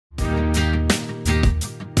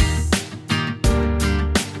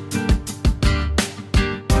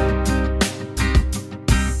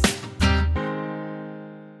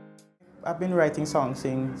I've been writing songs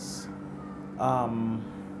since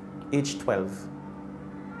age 12.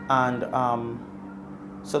 And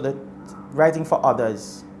so that writing for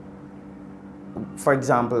others, for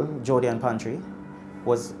example, Jody and Pantry,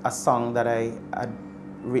 was a song that I had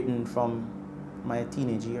written from my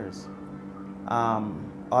teenage years.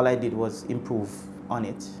 All I did was improve on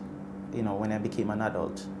it, when I became an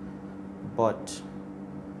adult. But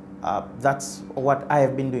that's what I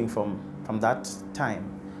have been doing from that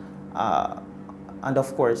time. And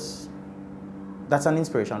of course, that's an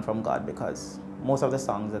inspiration from God, because most of the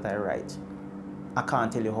songs that I write, I can't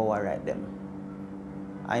tell you how I write them.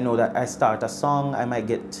 I know that I start a song, I might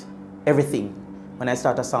get everything. When I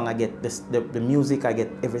start a song, I get the music, I get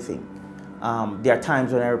everything. There are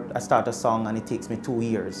times when I start a song and it takes me 2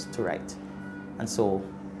 years to write. And so,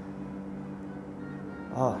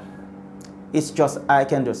 I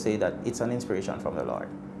can just say that it's an inspiration from the Lord.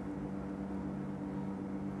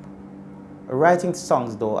 Writing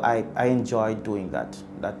songs, though, I enjoy doing that.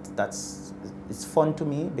 It's fun to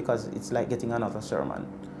me because it's like getting another sermon.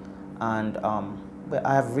 And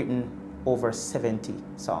I have written over 70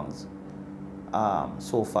 songs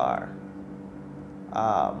so far.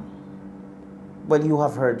 Well, you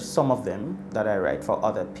have heard some of them that I write for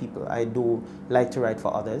other people. I do like to write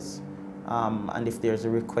for others. And if there's a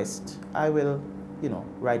request, I will,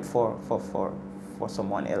 write for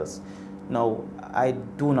someone else. Now, I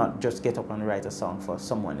do not just get up and write a song for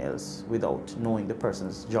someone else without knowing the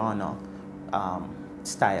person's genre,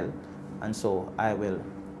 style. And so I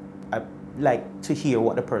like to hear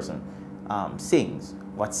what the person sings,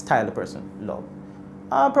 what style the person loves.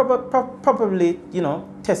 Probably,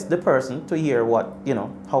 test the person to hear what,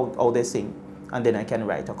 how they sing, and then I can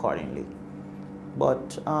write accordingly.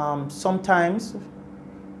 But sometimes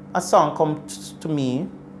a song comes to me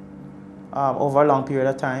over a long period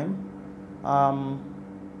of time.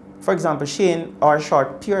 For example, Shane, or a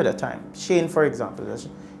short period of time. Shane, for example,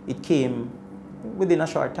 it came within a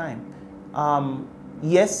short time.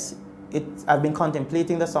 Yes, I've been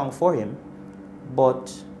contemplating the song for him,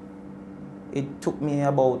 but it took me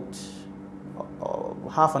about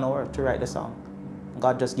half an hour to write the song.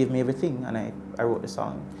 God just gave me everything, and I wrote the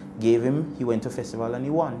song. Gave him, he went to festival and he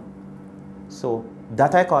won. So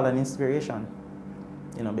that I call an inspiration,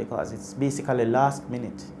 because it's basically last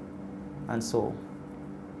minute. And so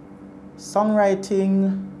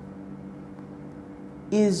songwriting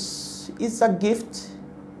is a gift,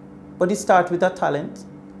 but it starts with a talent,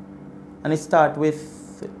 and it starts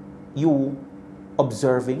with you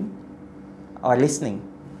observing or listening.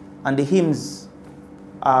 And the hymns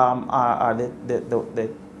are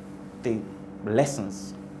the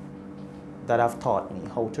lessons that have taught me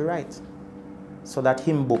how to write. So that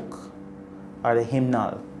hymn book or the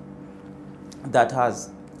hymnal that has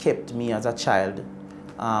kept me as a child,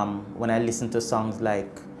 when I listen to songs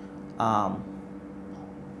like "How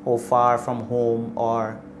Far From Home"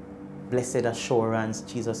 or "Blessed Assurance,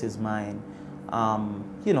 Jesus Is Mine," and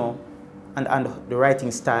the writing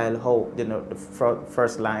style, how the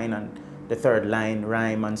first line and the third line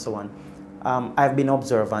rhyme and so on. I've been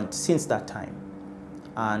observant since that time,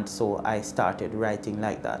 and so I started writing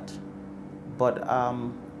like that. But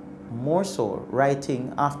more so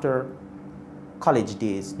writing after college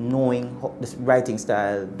days, knowing the writing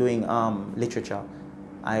style, doing literature,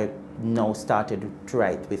 I now started to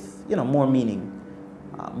write with more meaning,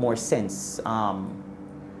 more sense,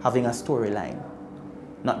 having a storyline,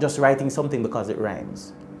 not just writing something because it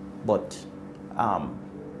rhymes, but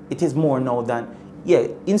it is more now than,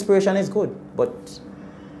 inspiration is good, but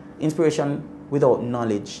inspiration without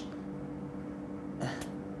knowledge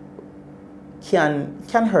can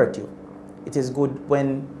hurt you. It is good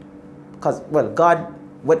when, because, well, God,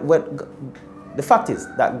 the fact is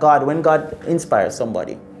that when God inspires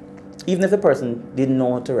somebody, even if the person didn't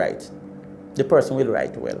know how to write, the person will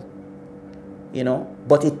write well,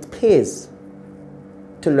 but it pays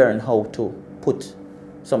to learn how to put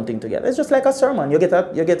something together. It's just like a sermon. You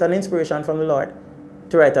get an inspiration from the Lord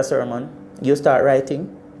to write a sermon. You start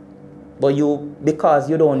writing, but because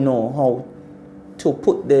you don't know how to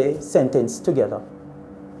put the sentence together,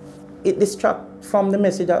 it distracts from the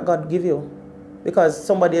message that God give you, because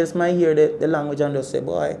somebody else might hear the language and just say,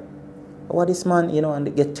 "Boy, what this man," and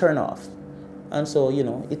they get turned off. And so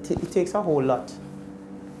it takes a whole lot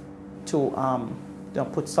to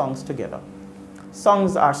put songs together.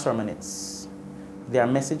 Songs are sermonettes. They are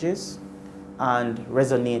messages and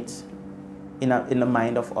resonate in the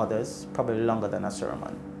mind of others probably longer than a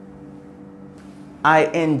sermon. I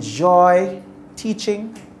enjoy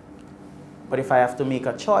teaching, but if I have to make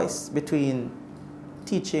a choice between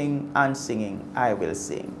teaching and singing, I will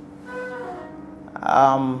sing.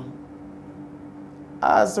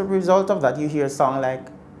 as a result of that, you hear a song like,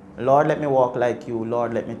 Lord, let me walk like you.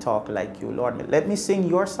 Lord, let me talk like you. Lord, let me sing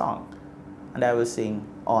your song. And I will sing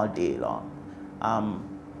all day long.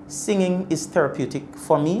 Singing is therapeutic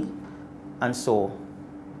for me. And so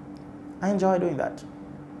I enjoy doing that.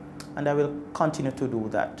 And I will continue to do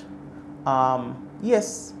that.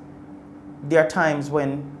 Yes, there are times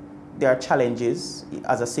when there are challenges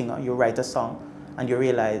as a singer. You write a song and you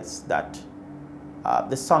realize that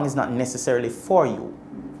the song is not necessarily for you.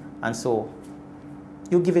 And so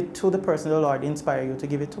you give it to the person the Lord inspire you to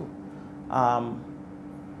give it to.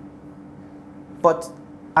 But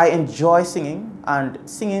I enjoy singing, and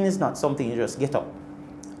singing is not something you just get up.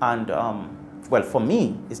 And well, for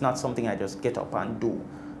me, it's not something I just get up and do.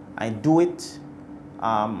 I do it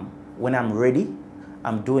when I'm ready.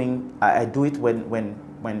 I do it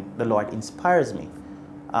when the Lord inspires me.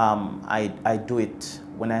 I do it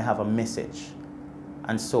when I have a message.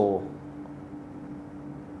 And so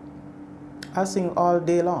I sing all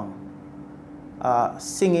day long.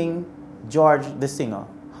 Singing George the singer.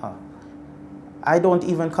 I don't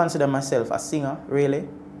even consider myself a singer, really.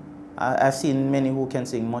 I've seen many who can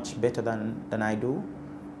sing much better than I do,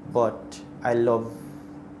 but I love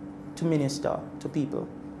to minister to people.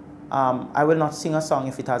 I will not sing a song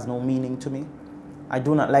if it has no meaning to me. I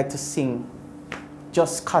do not like to sing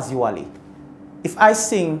just casually. If I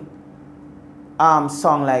sing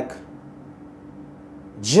song like,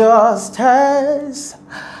 just as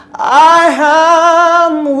I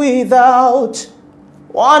am without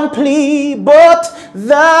one plea, but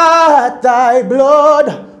that thy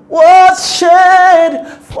blood was shed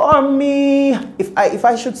for me. If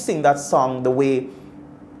I should sing that song the way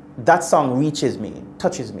that song reaches me,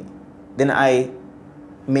 touches me, then I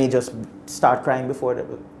may just start crying before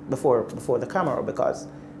the camera, because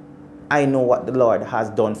I know what the Lord has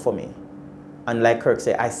done for me. And like Kirk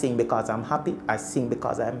said, I sing because I'm happy. I sing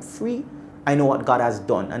because I'm free. I know what God has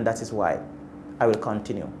done, and that is why I will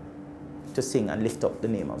continue to sing and lift up the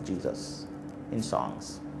name of Jesus in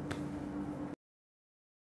songs.